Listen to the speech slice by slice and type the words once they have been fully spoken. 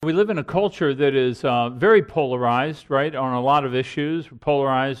We live in a culture that is very polarized, right, on a lot of issues. We're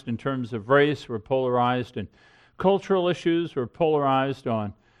polarized in terms of race. We're polarized in cultural issues. We're polarized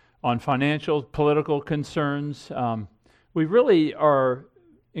on financial, political concerns. We really are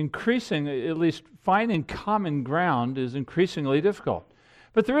increasing, at least finding common ground is increasingly difficult.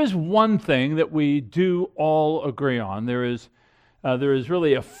 But there is one thing that we do all agree on. There is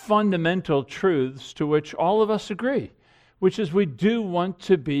really a fundamental truths to which all of us agree, which is we do want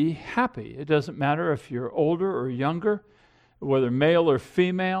to be happy. It doesn't matter if you're older or younger, whether male or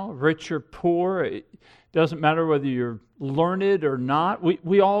female, rich or poor. It doesn't matter whether you're learned or not.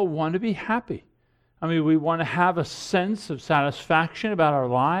 We all want to be happy. I mean, we want to have a sense of satisfaction about our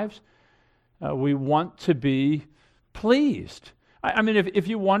lives. We want to be pleased. I mean, if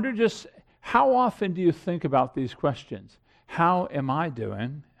you wonder just how often do you think about these questions? How am I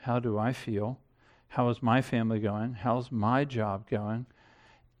doing? How do I feel? How is my family going? How's my job going?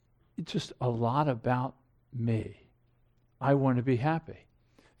 It's just a lot about me. I want to be happy.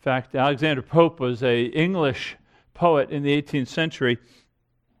 In fact, Alexander Pope was an English poet in the 18th century,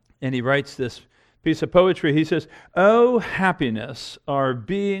 and he writes this piece of poetry. He says, "Oh, happiness, our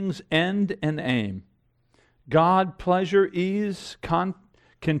being's end and aim. God, pleasure, ease,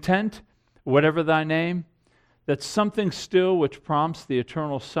 content, whatever thy name, that's something still which prompts the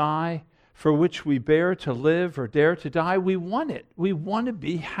eternal sigh, for which we bear to live or dare to die." We want it. We want to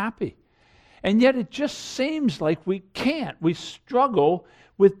be happy. And yet it just seems like we can't. We struggle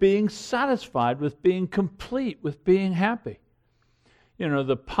with being satisfied, with being complete, with being happy. You know,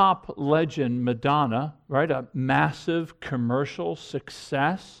 the pop legend Madonna, right? A massive commercial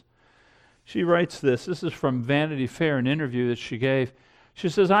success. She writes this. This is from Vanity Fair, an interview that she gave. She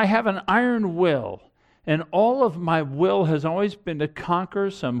says, "I have an iron will, and all of my will has always been to conquer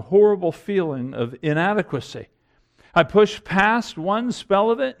some horrible feeling of inadequacy. I push past one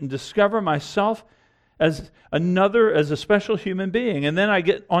spell of it and discover myself as a special human being. And then I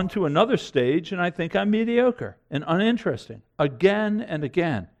get onto another stage and I think I'm mediocre and uninteresting again and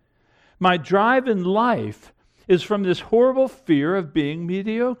again. My drive in life is from this horrible fear of being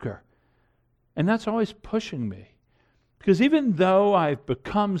mediocre. And that's always pushing me. Because even though I've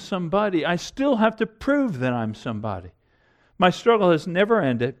become somebody, I still have to prove that I'm somebody. My struggle has never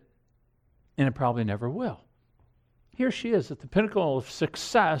ended, and it probably never will." Here she is at the pinnacle of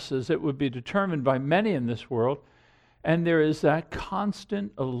success as it would be determined by many in this world, and there is that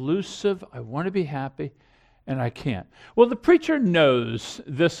constant, elusive, I want to be happy, and I can't. Well, the preacher knows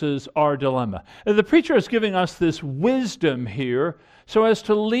this is our dilemma. The preacher is giving us this wisdom here so as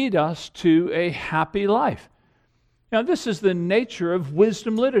to lead us to a happy life. Now, this is the nature of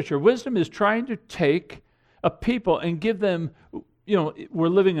wisdom literature. Wisdom is trying to take a people and give them, we're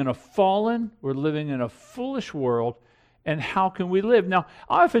living in a fallen, we're living in a foolish world, and how can we live? Now,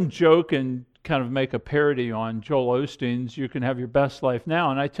 I often joke and kind of make a parody on Joel Osteen's "You Can Have Your Best Life Now,"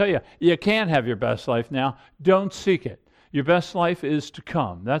 and I tell you, you can have your best life now. Don't seek it. Your best life is to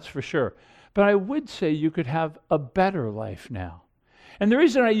come, that's for sure. But I would say you could have a better life now. And the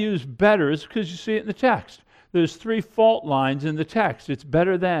reason I use better is because you see it in the text. There's 3 fault lines in the text. It's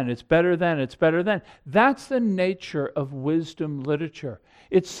better than, it's better than, it's better than. That's the nature of wisdom literature.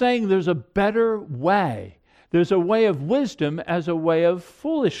 It's saying there's a better way. There's a way of wisdom as a way of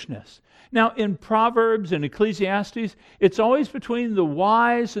foolishness. Now, in Proverbs and Ecclesiastes, it's always between the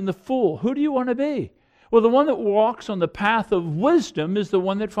wise and the fool. Who do you want to be? Well, the one that walks on the path of wisdom is the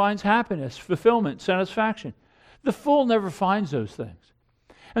one that finds happiness, fulfillment, satisfaction. The fool never finds those things.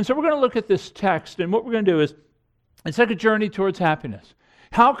 And so we're going to look at this text, and what we're going to do is, it's like a journey towards happiness.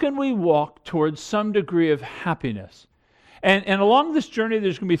 How can we walk towards some degree of happiness? And along this journey,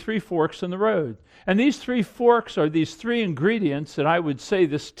 there's going to be 3 forks in the road. And these 3 forks are these 3 ingredients that I would say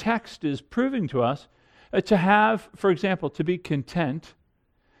this text is proving to us to have, for example, to be content,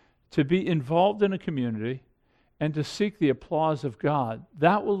 to be involved in a community, and to seek the applause of God.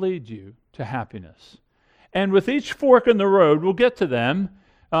 That will lead you to happiness. And with each fork in the road, we'll get to them.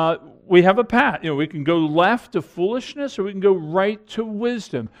 We have a path. We can go left to foolishness or we can go right to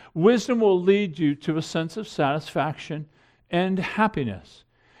wisdom. Wisdom will lead you to a sense of satisfaction and happiness.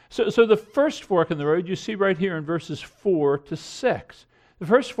 So the first fork in the road you see right here in verses 4 to 6. The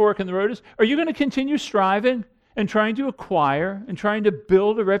first fork in the road is, are you going to continue striving and trying to acquire and trying to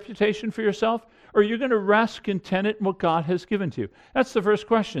build a reputation for yourself? Or are you going to rest contented in what God has given to you? That's the first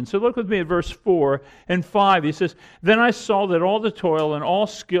question. So look with me at verse 4 and 5. He says, "Then I saw that all the toil and all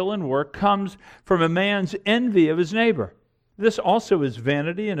skill and work comes from a man's envy of his neighbor. This also is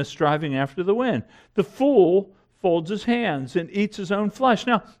vanity and a striving after the wind. The fool folds his hands and eats his own flesh.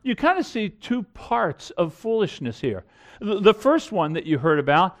 Now, you kind of see two parts of foolishness here. The first one that you heard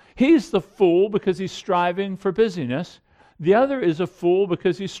about, he's the fool because he's striving for busyness. The other is a fool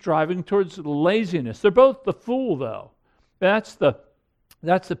because he's striving towards laziness. They're both the fool, though. That's the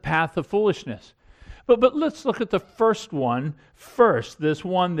path of foolishness. But let's look at the first one first. This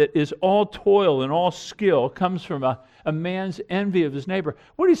one that is all toil and all skill comes from a man's envy of his neighbor.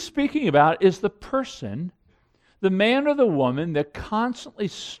 What he's speaking about is the person, the man or the woman that constantly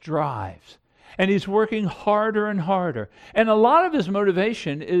strives. And he's working harder and harder. And a lot of his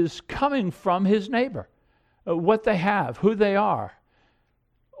motivation is coming from his neighbor. What they have, who they are,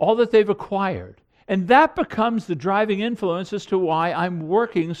 all that they've acquired. And that becomes the driving influence as to why I'm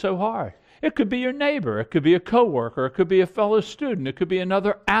working so hard. It could be your neighbor, it could be a coworker, it could be a fellow student, it could be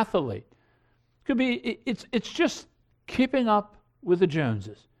another athlete. It could be, it's just keeping up with the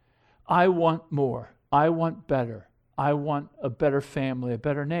Joneses. I want more. I want better. I want a better family, a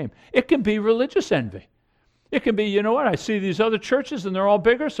better name. It can be religious envy. It can be, you know what, I see these other churches and they're all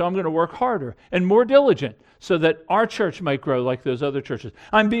bigger, so I'm going to work harder and more diligent so that our church might grow like those other churches.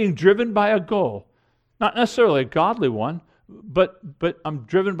 I'm being driven by a goal, not necessarily a godly one, but I'm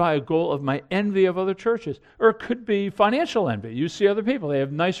driven by a goal of my envy of other churches. Or it could be financial envy. You see other people, they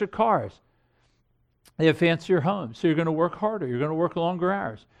have nicer cars. They have fancier homes, so you're going to work harder. You're going to work longer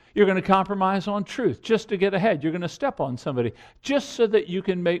hours. You're going to compromise on truth just to get ahead. You're going to step on somebody just so that you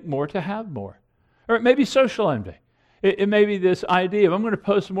can make more to have more. Or it may be social envy. It may be this idea of I'm going to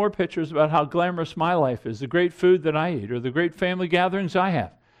post more pictures about how glamorous my life is, the great food that I eat, or the great family gatherings I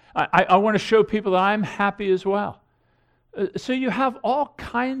have. I want to show people that I'm happy as well. So you have all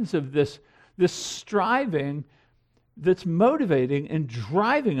kinds of this striving that's motivating and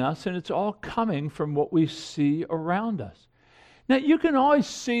driving us, and it's all coming from what we see around us. Now, you can always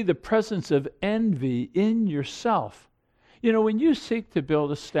see the presence of envy in yourself. You know, when you seek to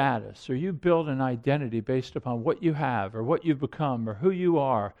build a status or you build an identity based upon what you have or what you've become or who you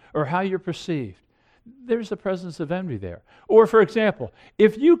are or how you're perceived, there's the presence of envy there. Or, for example,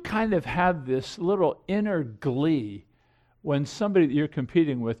 if you kind of have this little inner glee when somebody that you're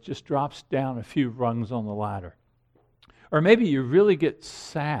competing with just drops down a few rungs on the ladder, or maybe you really get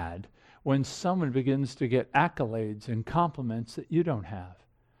sad when someone begins to get accolades and compliments that you don't have.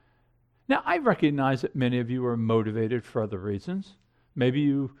 Now, I recognize that many of you are motivated for other reasons. Maybe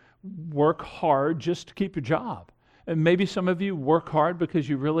you work hard just to keep a job. And maybe some of you work hard because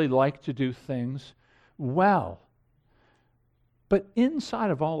you really like to do things well. But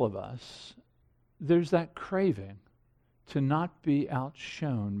inside of all of us, there's that craving to not be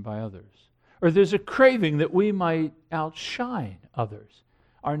outshone by others. Or there's a craving that we might outshine others.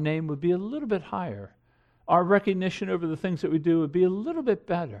 Our name would be a little bit higher. Our recognition over the things that we do would be a little bit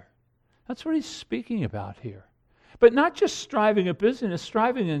better. That's what he's speaking about here. But not just striving at busyness,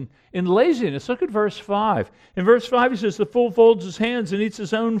 striving in laziness. Look at verse 5. In verse 5 he says, the fool folds his hands and eats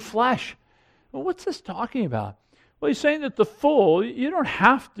his own flesh. Well, what's this talking about? Well, he's saying that the fool, you don't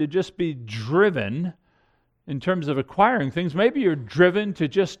have to just be driven in terms of acquiring things. Maybe you're driven to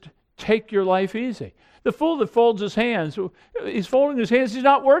just take your life easy. The fool that folds his hands, he's folding his hands, he's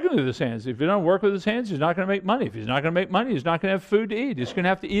not working with his hands. If he don't work with his hands, he's not going to make money. If he's not going to make money, he's not going to have food to eat. He's going to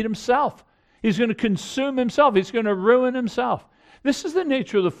have to eat himself. He's going to consume himself. He's going to ruin himself. This is the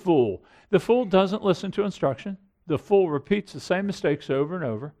nature of the fool. The fool doesn't listen to instruction. The fool repeats the same mistakes over and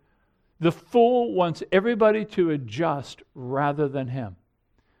over. The fool wants everybody to adjust rather than him.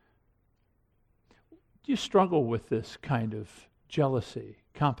 Do you struggle with this kind of jealousy,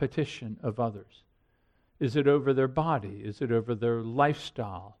 competition of others? Is it over their body? Is it over their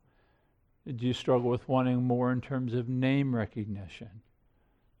lifestyle? Do you struggle with wanting more in terms of name recognition?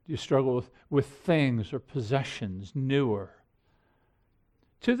 Do you struggle with things or possessions newer?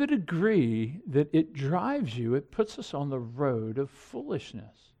 To the degree that it drives you, it puts us on the road of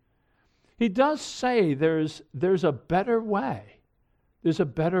foolishness. He does say there's a better way. There's a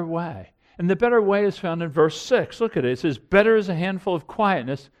better way. And the better way is found in verse 6. Look at it. It says, better is a handful of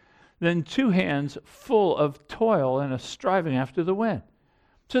quietness than 2 hands full of toil and a striving after the wind.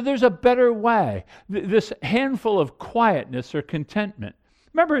 So there's a better way. This handful of quietness or contentment.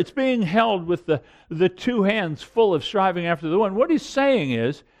 Remember, it's being held with the 2 hands full of striving after the wind. What he's saying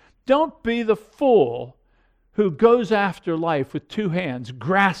is, don't be the fool who goes after life with 2 hands,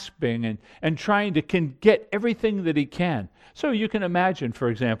 grasping and trying to get everything that he can. So you can imagine, for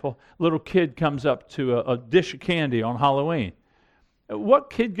example, a little kid comes up to a dish of candy on Halloween. What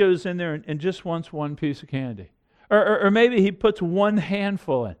kid goes in there and just wants one piece of candy? Or maybe he puts 1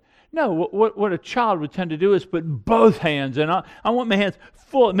 handful in. No, what a child would tend to do is put both hands, and I want my hands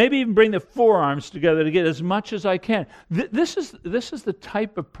full, maybe even bring the forearms together to get as much as I can. This is the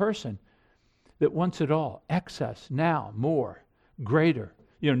type of person that wants it all. Excess, now, more, greater.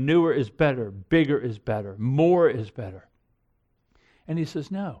 Newer is better, bigger is better, more is better. And he says,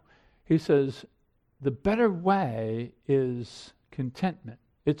 no. He says, the better way is contentment.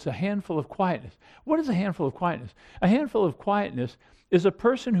 It's a handful of quietness. What is a handful of quietness? A handful of quietness is a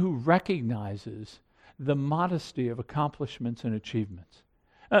person who recognizes the modesty of accomplishments and achievements.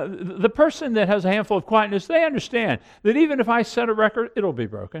 The person that has a handful of quietness, they understand that even if I set a record, it'll be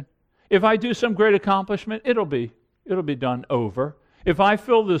broken. If I do some great accomplishment, it'll be done over. If I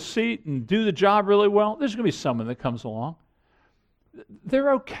fill the seat and do the job really well, there's going to be someone that comes along.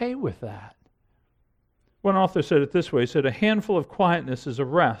 They're okay with that. One author said it this way. He said, a handful of quietness is a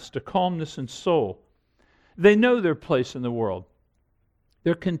rest, a calmness in soul. They know their place in the world.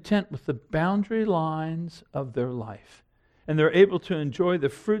 They're content with the boundary lines of their life, and they're able to enjoy the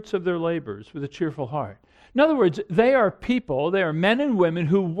fruits of their labors with a cheerful heart. In other words, they are people, they are men and women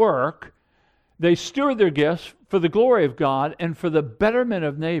who work, they steward their gifts for the glory of God and for the betterment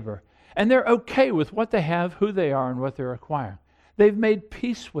of neighbor, and they're okay with what they have, who they are, and what they're acquiring. They've made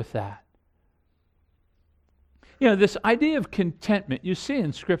peace with that. This idea of contentment you see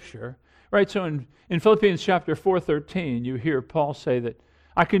in Scripture, right? So in Philippians chapter 4:13, you hear Paul say that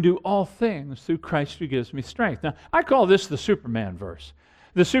I can do all things through Christ who gives me strength. Now, I call this the Superman verse.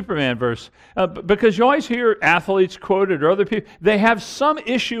 The Superman verse. Because you always hear athletes quoted or other people, they have some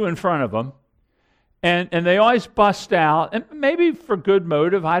issue in front of them, and they always bust out, and maybe for good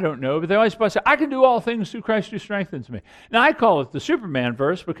motive, I don't know, but they always bust out, I can do all things through Christ who strengthens me. Now, I call it the Superman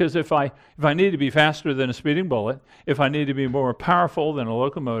verse because if I need to be faster than a speeding bullet, if I need to be more powerful than a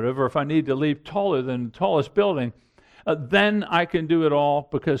locomotive, or if I need to leap taller than the tallest building, then I can do it all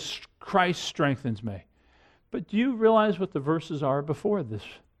because Christ strengthens me. But do you realize what the verses are before this?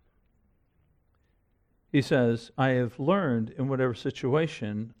 He says, I have learned in whatever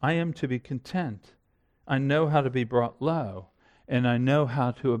situation I am to be content. I know how to be brought low, and I know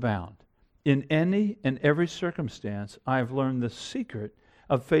how to abound. In any and every circumstance, I have learned the secret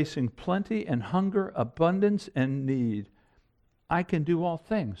of facing plenty and hunger, abundance and need. I can do all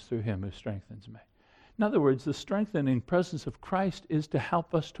things through him who strengthens me. In other words, the strengthening presence of Christ is to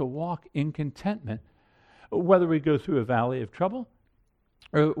help us to walk in contentment, whether we go through a valley of trouble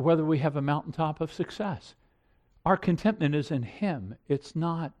or whether we have a mountaintop of success. Our contentment is in him. It's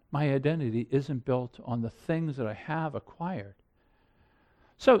not, my identity isn't built on the things that I have acquired.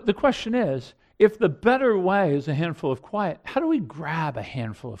 So the question is, if the better way is a handful of quiet, how do we grab a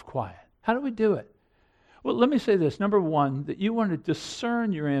handful of quiet? How do we do it? Well, let me say this. Number one, that you want to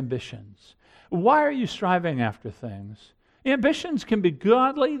discern your ambitions. Why are you striving after things? Ambitions can be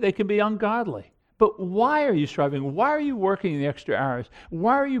godly, they can be ungodly. But why are you striving? Why are you working the extra hours?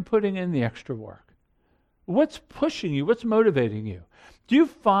 Why are you putting in the extra work? What's pushing you? What's motivating you? Do you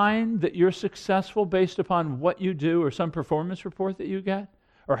find that you're successful based upon what you do or some performance report that you get?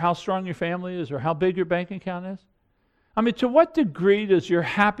 Or how strong your family is? Or how big your bank account is? I mean, to what degree does your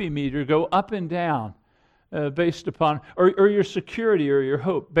happy meter go up and down based upon, or your security or your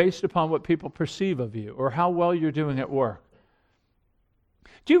hope based upon what people perceive of you or how well you're doing at work?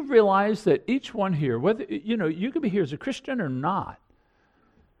 Do you realize that each one here, whether you could be here as a Christian or not,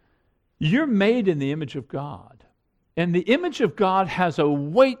 you're made in the image of God. And the image of God has a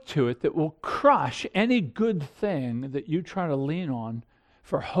weight to it that will crush any good thing that you try to lean on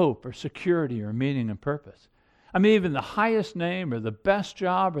for hope or security or meaning and purpose. I mean, even the highest name or the best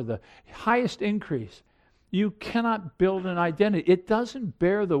job or the highest increase, you cannot build an identity. It doesn't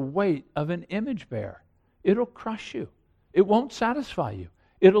bear the weight of an image bearer. It'll crush you. It won't satisfy you.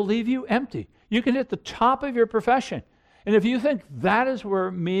 It'll leave you empty. You can hit the top of your profession. And if you think that is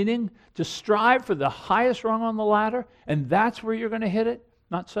where meaning, to strive for the highest rung on the ladder, and that's where you're going to hit it,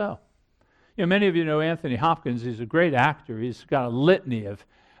 not so. Many of you know Anthony Hopkins. He's a great actor. He's got a litany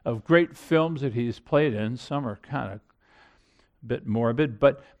of great films that he's played in. Some are kind of a bit morbid,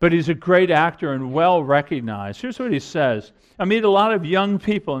 but he's a great actor and well recognized. Here's what he says. I meet a lot of young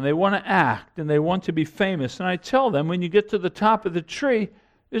people, and they want to act, and they want to be famous. And I tell them, when you get to the top of the tree,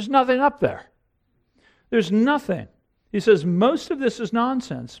 there's nothing up there. There's nothing. He says, most of this is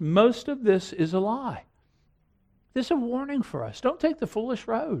nonsense. Most of this is a lie. This is a warning for us. Don't take the foolish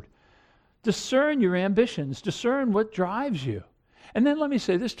road. Discern your ambitions. Discern what drives you. And then let me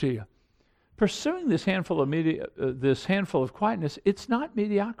say this to you. Pursuing this handful of quietness, it's not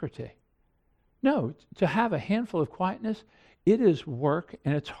mediocrity. No, to have a handful of quietness, it is work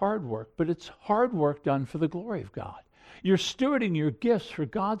and it's hard work, but it's hard work done for the glory of God. You're stewarding your gifts for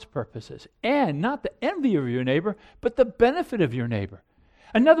God's purposes, and not the envy of your neighbor, but the benefit of your neighbor.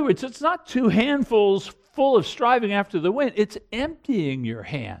 In other words, it's not two handfuls full of striving after the wind. It's emptying your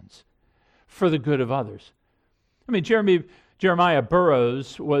hands for the good of others. I mean, Jeremiah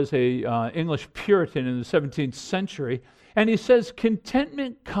Burroughs was a English Puritan in the 17th century, and he says,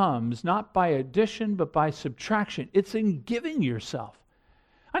 contentment comes not by addition, but by subtraction. It's in giving yourself.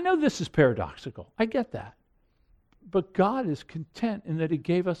 I know this is paradoxical. I get that. But God is content in that he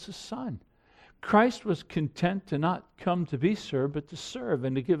gave us a son. Christ was content to not come to be served, but to serve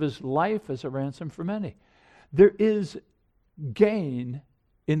and to give his life as a ransom for many. There is gain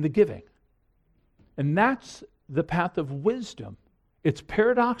in the giving. And that's the path of wisdom. It's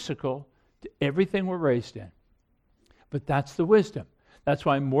paradoxical to everything we're raised in. But that's the wisdom. That's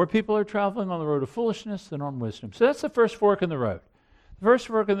why more people are traveling on the road of foolishness than on wisdom. So that's the first fork in the road. The first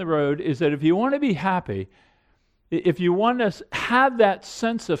fork in the road is that if you want to be happy, if you want to have that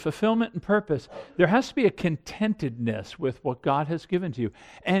sense of fulfillment and purpose, there has to be a contentedness with what God has given to you.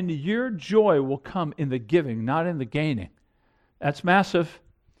 And your joy will come in the giving, not in the gaining. That's massive.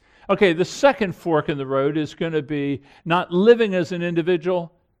 Okay, the second fork in the road is going to be not living as an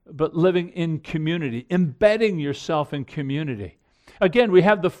individual, but living in community, embedding yourself in community. Again, we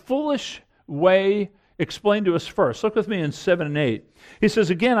have the foolish way explained to us first. Look with me in 7 and 8. He says,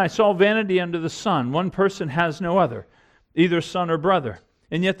 again, I saw vanity under the sun. One person has no other, either son or brother.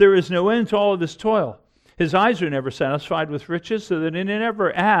 And yet there is no end to all of his toil. His eyes are never satisfied with riches, so that he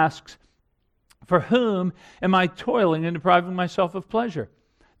never asks, for whom am I toiling and depriving myself of pleasure?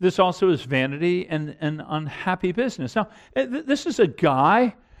 This also is vanity and an unhappy business. Now, this is a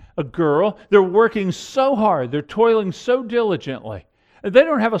guy, a girl. They're working so hard. They're toiling so diligently. They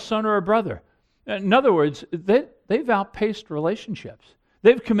don't have a son or a brother. In other words, they've outpaced relationships.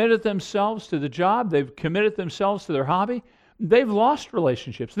 They've committed themselves to the job. They've committed themselves to their hobby. They've lost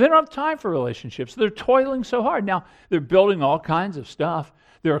relationships. They don't have time for relationships. They're toiling so hard. Now, they're building all kinds of stuff.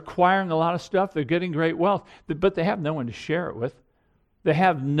 They're acquiring a lot of stuff. They're getting great wealth. But they have no one to share it with. They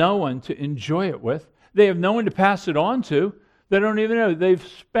have no one to enjoy it with. They have no one to pass it on to. They don't even know. They've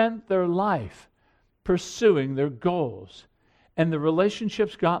spent their life pursuing their goals. And the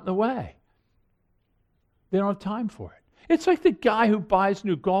relationships got in the way. They don't have time for it. It's like the guy who buys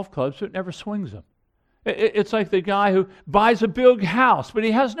new golf clubs but never swings them. It's like the guy who buys a big house but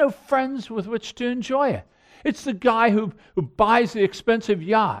he has no friends with which to enjoy it. It's the guy who buys the expensive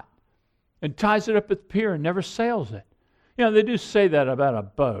yacht and ties it up at the pier and never sails it. You know, they do say that about a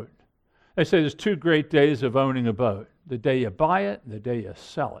boat. They say there's 2 great days of owning a boat. The day you buy it and the day you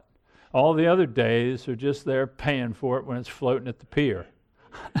sell it. All the other days are just there paying for it when it's floating at the pier.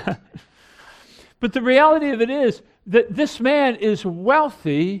 But the reality of it is that this man is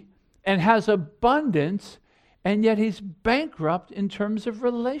wealthy and has abundance, and yet he's bankrupt in terms of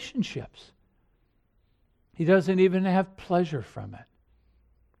relationships. He doesn't even have pleasure from it.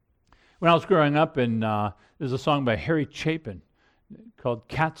 When I was growing up, there's a song by Harry Chapin called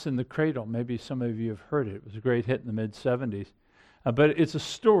Cats in the Cradle. Maybe some of you have heard it. It was a great hit in the mid-'70s. But it's a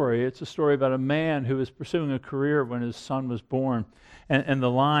story. It's a story about a man who was pursuing a career when his son was born. And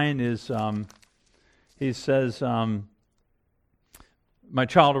the line is... He says, my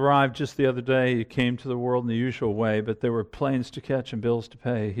child arrived just the other day. He came to the world in the usual way, but there were planes to catch and bills to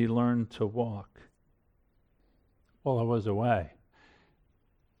pay. He learned to walk while I was away.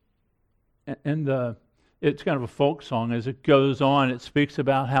 And it's kind of a folk song. As it goes on, it speaks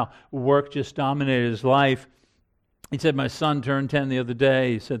about how work just dominated his life. He said, my son turned 10 the other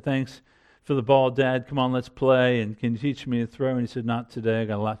day. He said, thanks for the ball, Dad. Come on, let's play. And can you teach me to throw? And he said, not today. I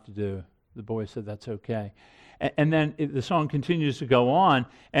got a lot to do. The boy said, that's okay. And then the song continues to go on.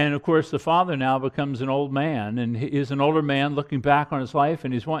 And, of course, the father now becomes an old man. And he is an older man looking back on his life,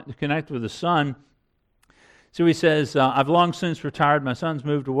 and he's wanting to connect with his son. So he says, I've long since retired. My son's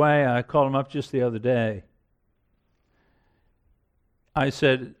moved away. I called him up just the other day. I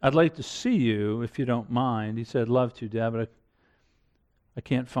said, I'd like to see you if you don't mind. He said, love to, Dad, but I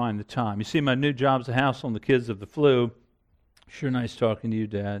can't find the time. You see, my new job's a house on the kids of the flu. Sure nice talking to you,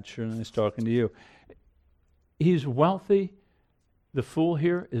 Dad. Sure nice talking to you. He's wealthy. The fool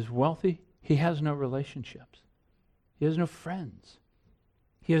here is wealthy. He has no relationships. He has no friends.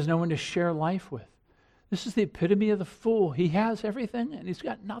 He has no one to share life with. This is the epitome of the fool. He has everything and he's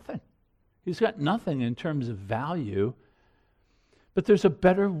got nothing. He's got nothing in terms of value. But there's a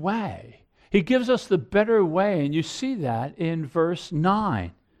better way. He gives us the better way, and you see that in verse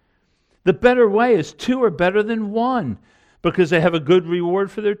 9. The better way is 2 are better than 1, because they have a good reward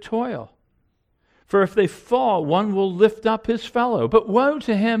for their toil. For if they fall, one will lift up his fellow. But woe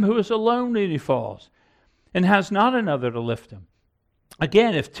to him who is alone when he falls. and has not another to lift him.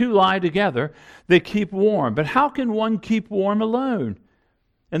 Again, if two lie together, they keep warm. But how can one keep warm alone?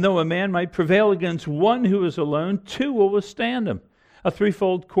 And though a man might prevail against one who is alone, two will withstand him. A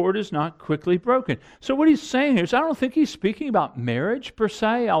threefold cord is not quickly broken. So what he's saying here is, I don't think he's speaking about marriage per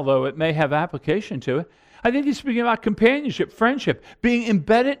se, although it may have application to it. I think he's speaking about companionship, friendship, being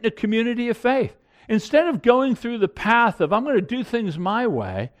embedded in a community of faith. Instead of going through the path of, I'm going to do things my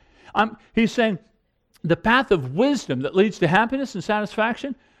way, he's saying the path of wisdom that leads to happiness and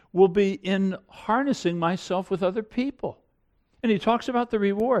satisfaction will be in harnessing myself with other people. And he talks about the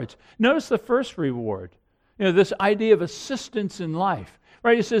rewards. Notice the first reward, this idea of assistance in life.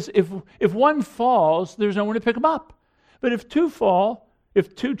 Right? He says if one falls, there's no one to pick him up. But if two fall,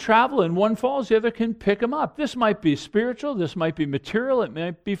 if two travel and one falls, the other can pick him up. This might be spiritual, this might be material, it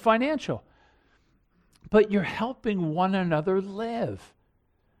might be financial. But you're helping one another live.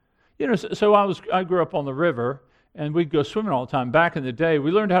 So I grew up on the river, and we'd go swimming all the time. Back in the day,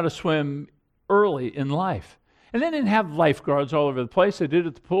 we learned how to swim early in life. And they didn't have lifeguards all over the place. They did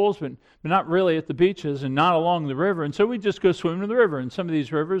at the pools, but not really at the beaches and not along the river. And so we'd just go swimming in the river. And some of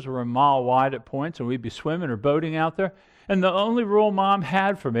these rivers were a mile wide at points, and we'd be swimming or boating out there. And the only rule Mom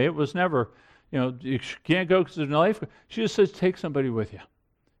had for me, it was never, you can't go because there's no lifeguard. She just says, take somebody with you.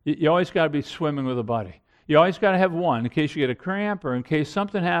 You always got to be swimming with a buddy. You always got to have one in case you get a cramp or in case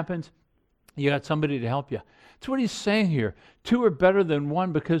something happens. You got somebody to help you. That's what he's saying here. Two are better than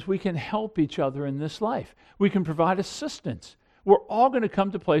one because we can help each other in this life. We can provide assistance. We're all going to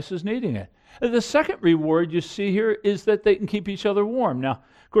come to places needing it. The second reward you see here is that they can keep each other warm. Now,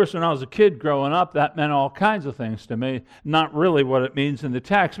 of course, when I was a kid growing up, that meant all kinds of things to me. Not really what it means in the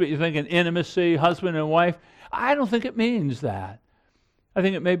text, but you think in intimacy, husband and wife. I don't think it means that. I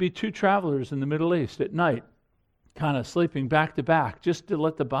think it may be two travelers in the Middle East at night, kind of sleeping back to back, just to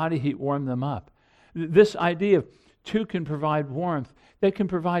let the body heat warm them up. This idea of two can provide warmth, they can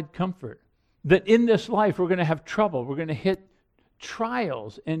provide comfort. That in this life we're going to have trouble, we're going to hit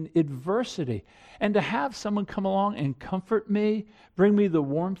trials and adversity. And to have someone come along and comfort me, bring me the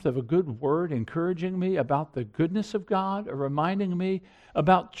warmth of a good word, encouraging me about the goodness of God, or reminding me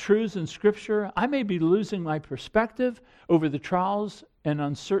about truths in Scripture. I may be losing my perspective over the trials and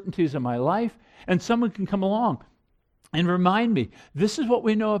uncertainties of my life, and someone can come along and remind me, this is what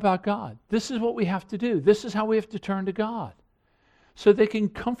we know about God. This is what we have to do. This is how we have to turn to God. So they can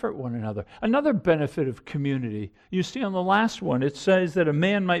comfort one another. Another benefit of community, you see on the last one, it says that a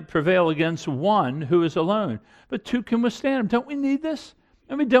man might prevail against one who is alone, but two can withstand him. Don't we need this?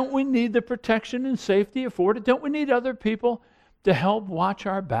 I mean, don't we need the protection and safety afforded? Don't we need other people to help watch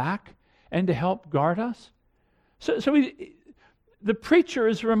our back and to help guard us? The preacher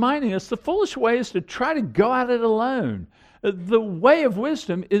is reminding us the foolish way is to try to go at it alone. The way of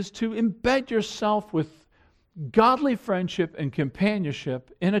wisdom is to embed yourself with godly friendship and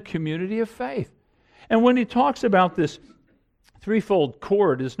companionship in a community of faith. And when he talks about this threefold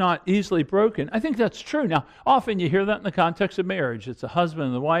cord is not easily broken, I think that's true. Now, often you hear that in the context of marriage. It's a husband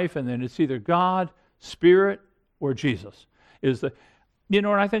and the wife, and then it's either God, Spirit, or Jesus. You know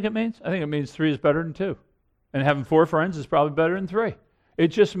what I think it means? I think it means three is better than two. And having four friends is probably better than three. It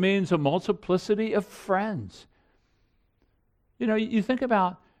just means a multiplicity of friends. You think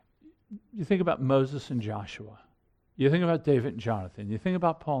about Moses and Joshua. You think about David and Jonathan. You think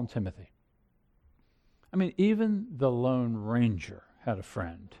about Paul and Timothy. I mean, even the Lone Ranger had a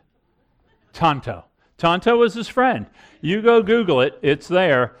friend. Tonto. Tonto was his friend. You go Google it. It's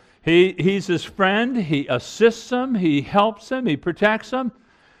there. He's his friend. He assists him. He helps him. He protects him.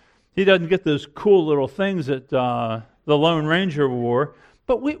 He doesn't get those cool little things that the Lone Ranger wore.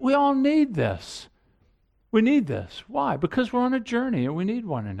 But we all need this. We need this. Why? Because we're on a journey and we need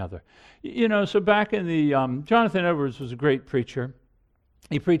one another. So back in the, Jonathan Edwards was a great preacher.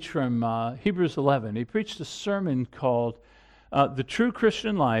 He preached from Hebrews 11. He preached a sermon called The True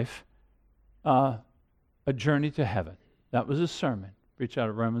Christian Life, A Journey to Heaven. That was his sermon, preached out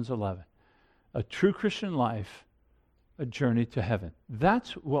of Romans 11. A true Christian life, a journey to heaven.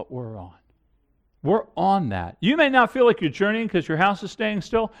 That's what we're on. We're on that. You may not feel like you're journeying because your house is staying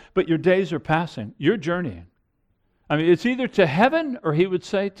still, but your days are passing. You're journeying. I mean, it's either to heaven or he would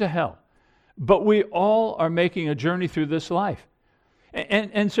say to hell. But we all are making a journey through this life.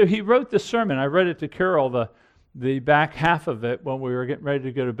 And so he wrote this sermon. I read it to Carol, the back half of it, when we were getting ready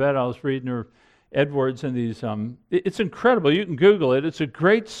to go to bed. I was reading her Edwards and these. It's incredible. You can Google it. It's a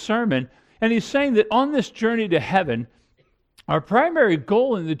great sermon. And he's saying that on this journey to heaven, our primary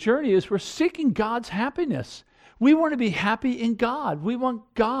goal in the journey is we're seeking God's happiness. We want to be happy in God. We want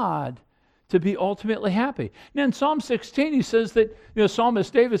God to be ultimately happy. Now in Psalm 16, he says that,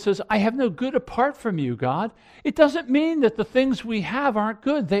 Psalmist David says, I have no good apart from you, God. It doesn't mean that the things we have aren't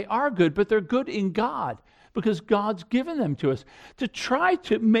good. They are good, but they're good in God because God's given them to us. To try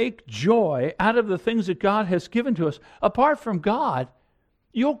to make joy out of the things that God has given to us apart from God,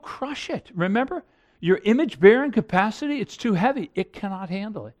 you'll crush it. Remember, your image-bearing capacity, it's too heavy. It cannot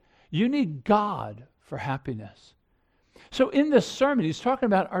handle it. You need God for happiness. So in this sermon, he's talking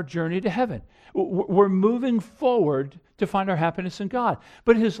about our journey to heaven. We're moving forward to find our happiness in God.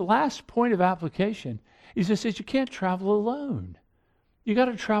 But his last point of application is he says you can't travel alone. You got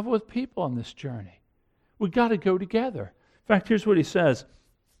to travel with people on this journey. We got to go together. In fact, here's what he says.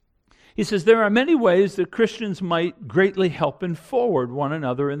 He says there are many ways that Christians might greatly help and forward one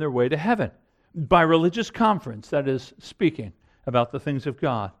another in their way to heaven. By religious conference, that is, speaking about the things of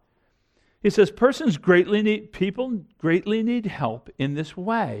God. He says, people greatly need help in this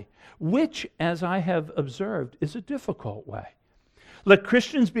way, which, as I have observed, is a difficult way. Let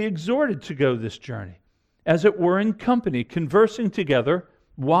Christians be exhorted to go this journey, as it were in company, conversing together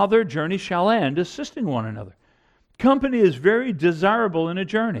while their journey shall end, assisting one another. Company is very desirable in a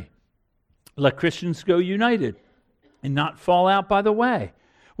journey. Let Christians go united and not fall out by the way,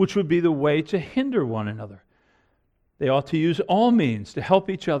 which would be the way to hinder one another. They ought to use all means to help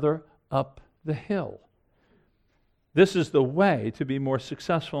each other up the hill. This is the way to be more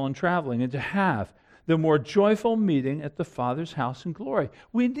successful in traveling and to have the more joyful meeting at the Father's house in glory.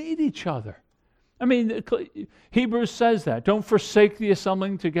 We need each other. I mean, Hebrews says that. Don't forsake the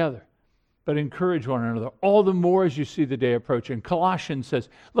assembling together, but encourage one another, all the more as you see the day approaching. Colossians says,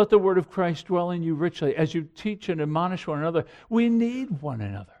 let the word of Christ dwell in you richly as you teach and admonish one another. We need one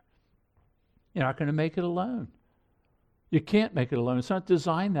another. You're not going to make it alone. You can't make it alone. It's not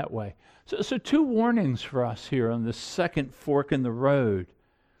designed that way. So two warnings for us here on the second fork in the road.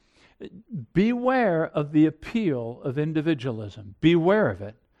 Beware of the appeal of individualism. Beware of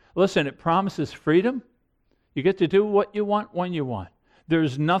it. Listen, it promises freedom. You get to do what you want when you want.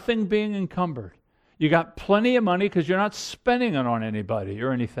 There's nothing being encumbered. You got plenty of money because you're not spending it on anybody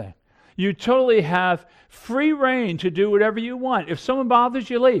or anything. You totally have free reign to do whatever you want. If someone bothers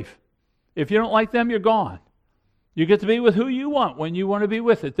you, leave. If you don't like them, you're gone. You get to be with who you want when you want to be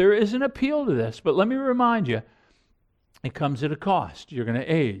with it. There is an appeal to this, but let me remind you, it comes at a cost. You're going to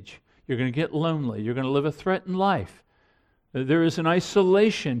age. You're going to get lonely. You're going to live a threatened life. There is an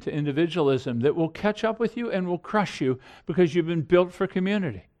isolation to individualism that will catch up with you and will crush you because you've been built for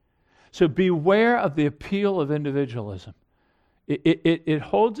community. So beware of the appeal of individualism. It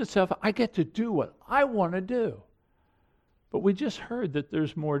holds itself, I get to do what I want to do. But we just heard that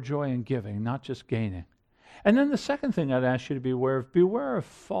there's more joy in giving, not just gaining. And then the second thing I'd ask you to beware of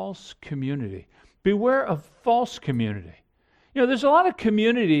false community. Beware of false community. There's a lot of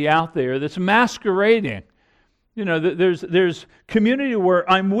community out there that's masquerading. There's community where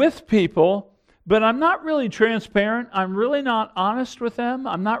I'm with people, but I'm not really transparent. I'm really not honest with them.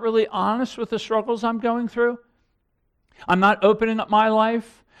 I'm not really honest with the struggles I'm going through. I'm not opening up my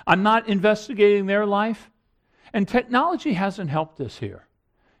life. I'm not investigating their life. And technology hasn't helped us here.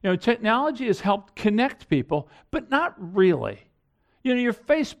 Technology has helped connect people, but not really. Your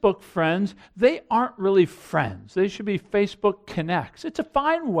Facebook friends, they aren't really friends. They should be Facebook connects. It's a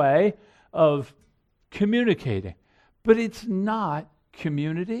fine way of communicating, but it's not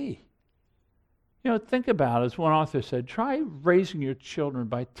community. Think about it, as one author said, try raising your children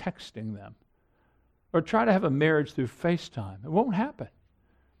by texting them, or try to have a marriage through FaceTime. It won't happen.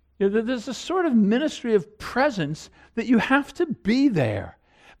 There's a sort of ministry of presence that you have to be there.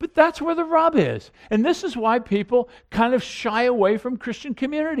 But that's where the rub is. And this is why people kind of shy away from Christian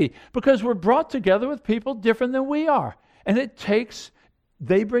community, because we're brought together with people different than we are. And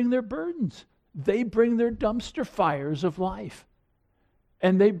they bring their burdens. They bring their dumpster fires of life.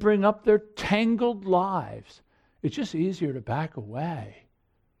 And they bring up their tangled lives. It's just easier to back away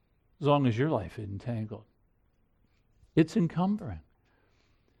as long as your life isn't tangled. It's encumbering.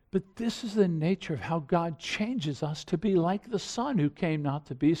 But this is the nature of how God changes us to be like the Son who came not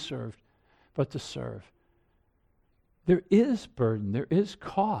to be served, but to serve. There is burden, there is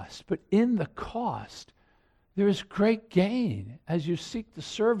cost, but in the cost, there is great gain as you seek to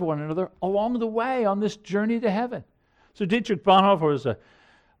serve one another along the way on this journey to heaven. So Dietrich Bonhoeffer was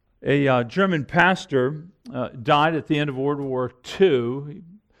a German pastor, died at the end of World War II. He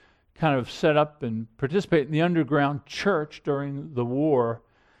kind of set up and participated in the underground church during the war.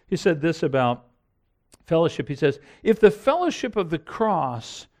 He said this about fellowship. He says, if the fellowship of the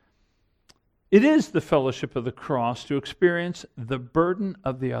cross, it is the fellowship of the cross to experience the burden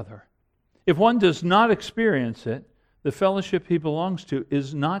of the other. If one does not experience it, the fellowship he belongs to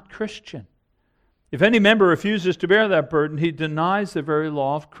is not Christian. If any member refuses to bear that burden, he denies the very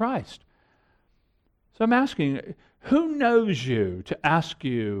law of Christ. So I'm asking, who knows you to ask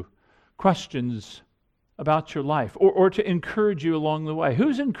you questions about your life or to encourage you along the way?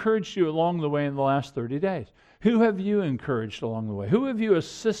 Who's encouraged you along the way in the last 30 days? Who have you encouraged along the way? Who have you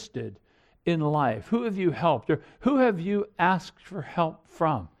assisted in life? Who have you helped? Or who have you asked for help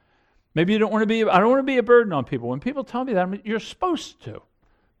from? Maybe you don't want to be, I don't want to be a burden on people. When people tell me that, I mean, you're supposed to.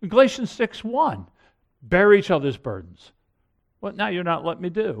 In Galatians 6:1, bear each other's burdens. Well, now you're not letting me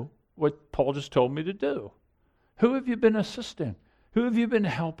do what Paul just told me to do. Who have you been assisting? Who have you been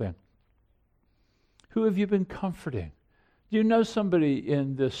helping? Who have you been comforting? Do you know somebody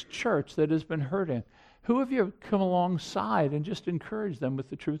in this church that has been hurting? Who have you come alongside and just encouraged them with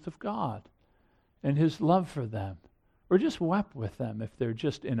the truth of God and His love for them? Or just wept with them if they're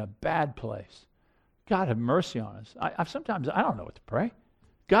just in a bad place? God have mercy on us. Sometimes I don't know what to pray.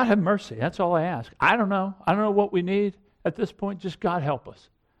 God have mercy. That's all I ask. I don't know. I don't know what we need at this point. Just God help us.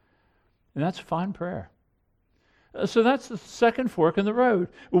 And that's a fine prayer. So that's the second fork in the road.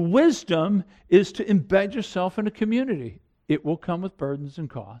 Wisdom is to embed yourself in a community. It will come with burdens and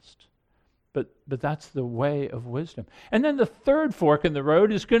costs. But that's the way of wisdom. And then the third fork in the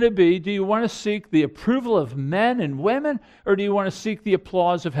road is going to be, do you want to seek the approval of men and women, or do you want to seek the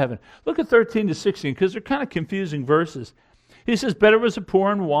applause of heaven? Look at 13 to 16, because they're kind of confusing verses. He says, better was a poor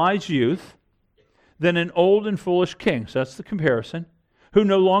and wise youth than an old and foolish king. So that's the comparison. Who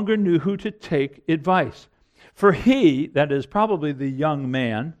no longer knew who to take advice. For he, that is probably the young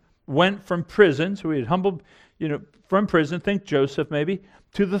man, went from prison, so he had humbled, from prison, think Joseph maybe,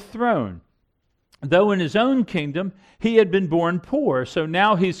 to the throne. Though in his own kingdom he had been born poor, so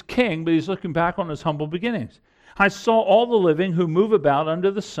now he's king, but he's looking back on his humble beginnings. I saw all the living who move about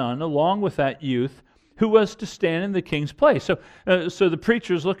under the sun, along with that youth who was to stand in the king's place. So the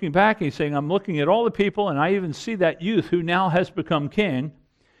preacher is looking back and he's saying, I'm looking at all the people, and I even see that youth who now has become king.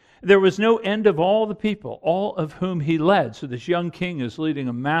 There was no end of all the people, all of whom he led. So this young king is leading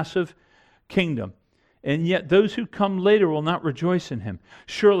a massive kingdom. And yet those who come later will not rejoice in him.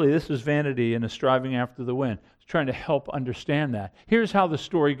 Surely this is vanity and a striving after the wind. He's trying to help understand that. Here's how the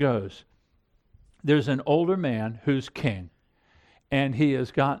story goes. There's an older man who's king. And he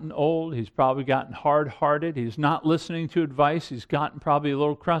has gotten old. He's probably gotten hard-hearted. He's not listening to advice. He's gotten probably a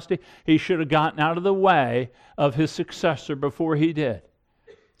little crusty. He should have gotten out of the way of his successor before he did.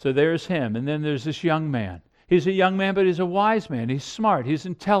 So there's him. And then there's this young man. He's a young man, but he's a wise man. He's smart. He's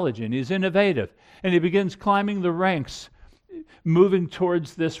intelligent. He's innovative. And he begins climbing the ranks, moving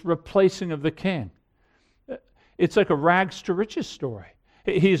towards this replacing of the king. It's like a rags to riches story.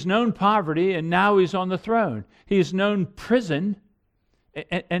 He's known poverty, and now he's on the throne. He's known prison,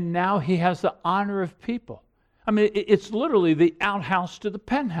 and now he has the honor of people. I mean, it's literally the outhouse to the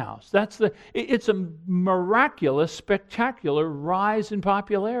penthouse. It's a miraculous, spectacular rise in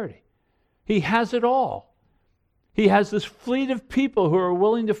popularity. He has it all. He has this fleet of people who are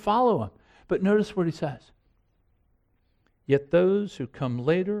willing to follow him. But notice what he says. Yet those who come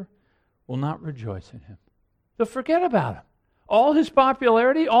later will not rejoice in him. They'll forget about him. All his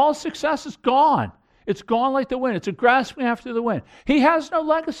popularity, all success is gone. It's gone like the wind. It's a grasping after the wind. He has no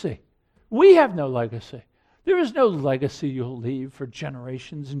legacy. We have no legacy. There is no legacy you'll leave for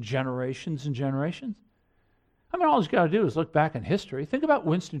generations and generations and generations. I mean, all he's got to do is look back in history. Think about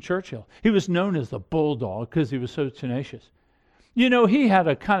Winston Churchill. He was known as the bulldog because he was so tenacious. You know, he had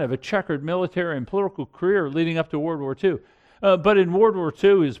a kind of a checkered military and political career leading up to World War II. But in World War II,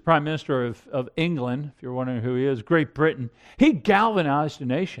 he was Prime Minister of England, if you're wondering who he is, Great Britain. He galvanized a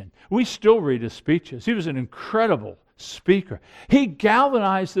nation. We still read his speeches. He was an incredible speaker. He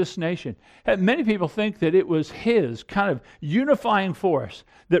galvanized this nation. And many people think that it was his kind of unifying force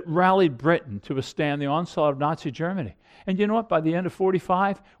that rallied Britain to withstand the onslaught of Nazi Germany. And you know what? By the end of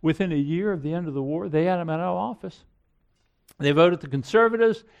 1945, within a year of the end of the war, they had him out of office. They voted the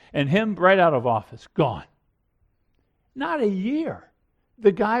Conservatives and him right out of office. Gone. Not a year.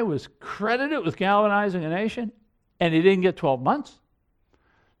 The guy was credited with galvanizing a nation, and he didn't get 12 months.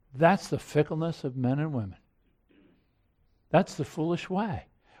 That's the fickleness of men and women. That's the foolish way.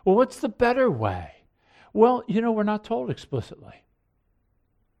 Well, what's the better way? Well, you know, we're not told explicitly.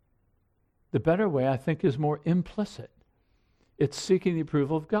 The better way, I think, is more implicit. It's seeking the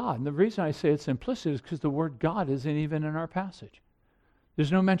approval of God. And the reason I say it's implicit is because the word God isn't even in our passage.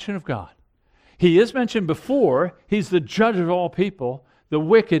 There's no mention of God. He is mentioned before. He's the judge of all people, the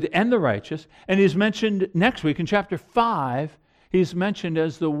wicked and the righteous. And he's mentioned next week in chapter 5, he's mentioned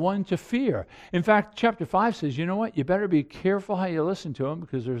as the one to fear. In fact, chapter 5 says, you know what? You better be careful how you listen to him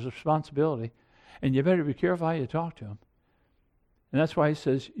because there's a responsibility. And you better be careful how you talk to him. And that's why he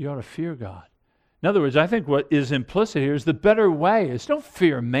says you ought to fear God. In other words, I think what is implicit here is the better way is don't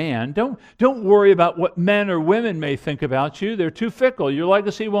fear man. Don't worry about what men or women may think about you. They're too fickle. Your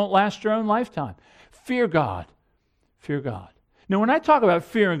legacy won't last your own lifetime. Fear God. Fear God. Now, when I talk about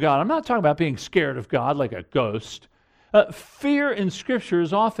fearing God, I'm not talking about being scared of God like a ghost. Fear in Scripture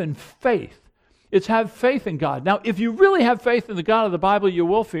is often faith. It's have faith in God. Now, if you really have faith in the God of the Bible, you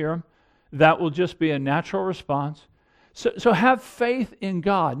will fear Him. That will just be a natural response. So have faith in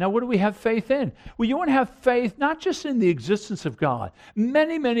God. Now, what do we have faith in? Well, you want to have faith not just in the existence of God.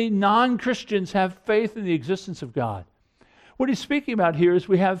 Many non-Christians have faith in the existence of God. What he's speaking about here is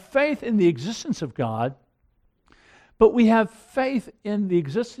we have faith in the existence of God, but we have faith in the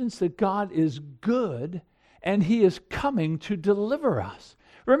existence that God is good and He is coming to deliver us.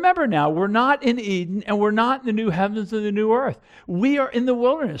 Remember now, we're not in Eden and we're not in the new heavens and the new earth. We are in the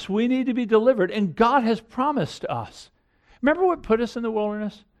wilderness. We need to be delivered, and God has promised us. Remember what put us in the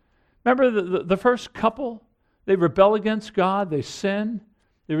wilderness? Remember the first couple? They rebel against God, they sin,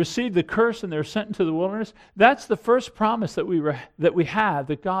 they receive the curse, and they're sent into the wilderness. That's the first promise that we have,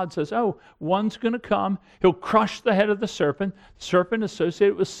 that God says, oh, one's going to come. He'll crush the head of the serpent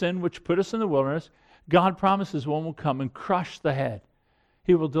associated with sin, which put us in the wilderness. God promises one will come and crush the head.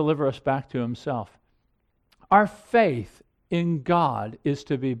 He will deliver us back to Himself. Our faith in God is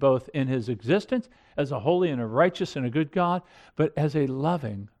to be both in His existence as a holy and a righteous and a good God, but as a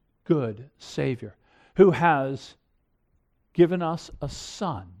loving, good Savior who has given us a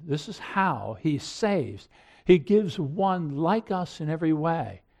Son. This is how He saves. He gives one like us in every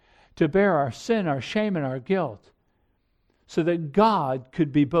way to bear our sin, our shame, and our guilt, so that God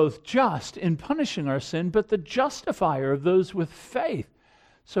could be both just in punishing our sin, but the justifier of those with faith.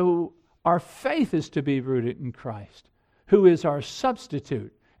 So our faith is to be rooted in Christ, who is our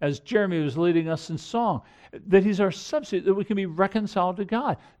substitute, as Jeremy was leading us in song, that He's our substitute, that we can be reconciled to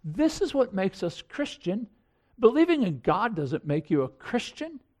God. This is what makes us Christian. Believing in God doesn't make you a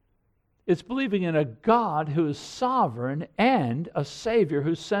Christian. It's believing in a God who is sovereign and a Savior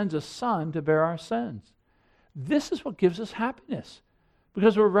who sends a Son to bear our sins. This is what gives us happiness,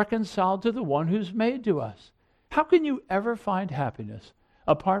 because we're reconciled to the one who's made to us. How can you ever find happiness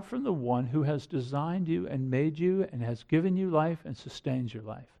apart from the one who has designed you and made you and has given you life and sustains your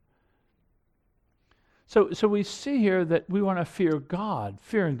life? So we see here that we want to fear God.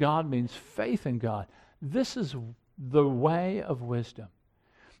 Fearing God means faith in God. This is the way of wisdom.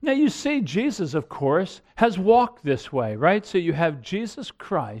 Now you see Jesus, of course, has walked this way, right? So you have Jesus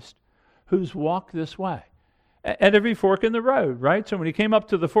Christ who's walked this way at every fork in the road, right? So when He came up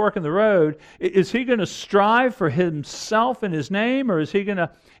to the fork in the road, is He going to strive for Himself and His name, or is he going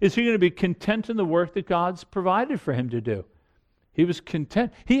to be content in the work that God's provided for Him to do? He was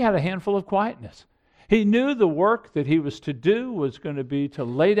content. He had a handful of quietness. He knew the work that He was to do was going to be to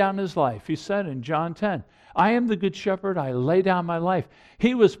lay down His life. He said in John 10, I am the good shepherd, I lay down my life.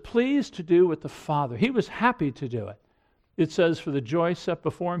 He was pleased to do with the Father. He was happy to do it. It says, for the joy set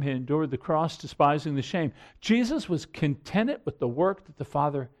before Him, He endured the cross, despising the shame. Jesus was contented with the work that the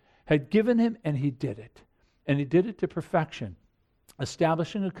Father had given Him, and He did it. And He did it to perfection,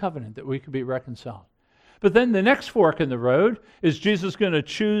 establishing a covenant that we could be reconciled. But then the next fork in the road, is Jesus going to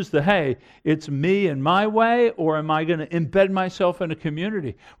choose hey, it's me and my way, or am I going to embed myself in a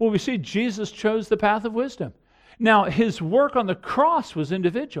community? Well, we see Jesus chose the path of wisdom. Now, His work on the cross was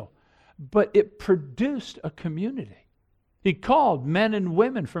individual, but it produced a community. He called men and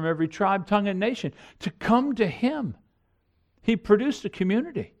women from every tribe, tongue, and nation to come to Him. He produced a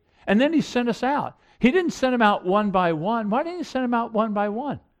community. And then He sent us out. He didn't send them out one by one. Why didn't He send them out one by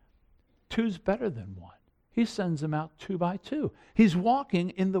one? Two's better than one. He sends them out two by two. He's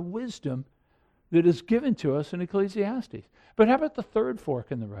walking in the wisdom that is given to us in Ecclesiastes. But how about the third fork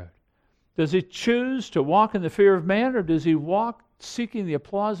in the road? Does He choose to walk in the fear of man, or does He walk seeking the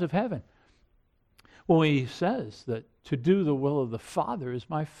applause of heaven? Well, He says that to do the will of the Father is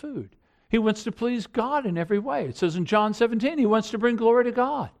my food. He wants to please God in every way. It says in John 17, He wants to bring glory to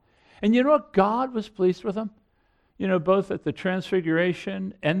God. And you know what? God was pleased with Him. You know, both at the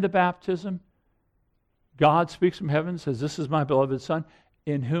transfiguration and the baptism, God speaks from heaven, says, this is my beloved Son,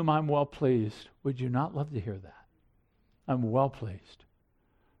 in whom I'm well pleased. Would you not love to hear that? I'm well pleased.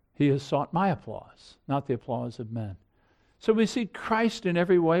 He has sought my applause, not the applause of men. So we see Christ in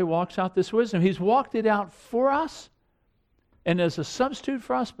every way walks out this wisdom. He's walked it out for us and as a substitute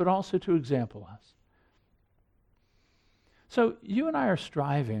for us, but also to example us. So you and I are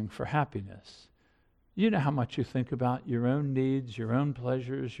striving for happiness. You know how much you think about your own needs, your own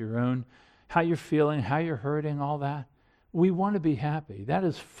pleasures, your own, how you're feeling, how you're hurting, all that. We want to be happy. That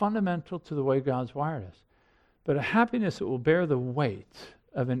is fundamental to the way God's wired us. But a happiness that will bear the weight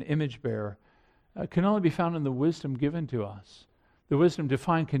of an image bearer can only be found in the wisdom given to us. The wisdom to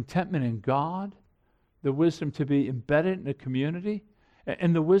find contentment in God, the wisdom to be embedded in a community,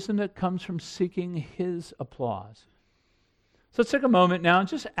 and the wisdom that comes from seeking His applause. So let's take a moment now and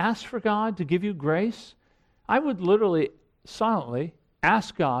just ask for God to give you grace. I would literally, silently,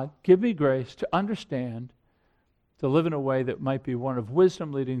 ask God, give me grace to understand, to live in a way that might be one of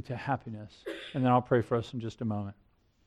wisdom leading to happiness. And then I'll pray for us in just a moment.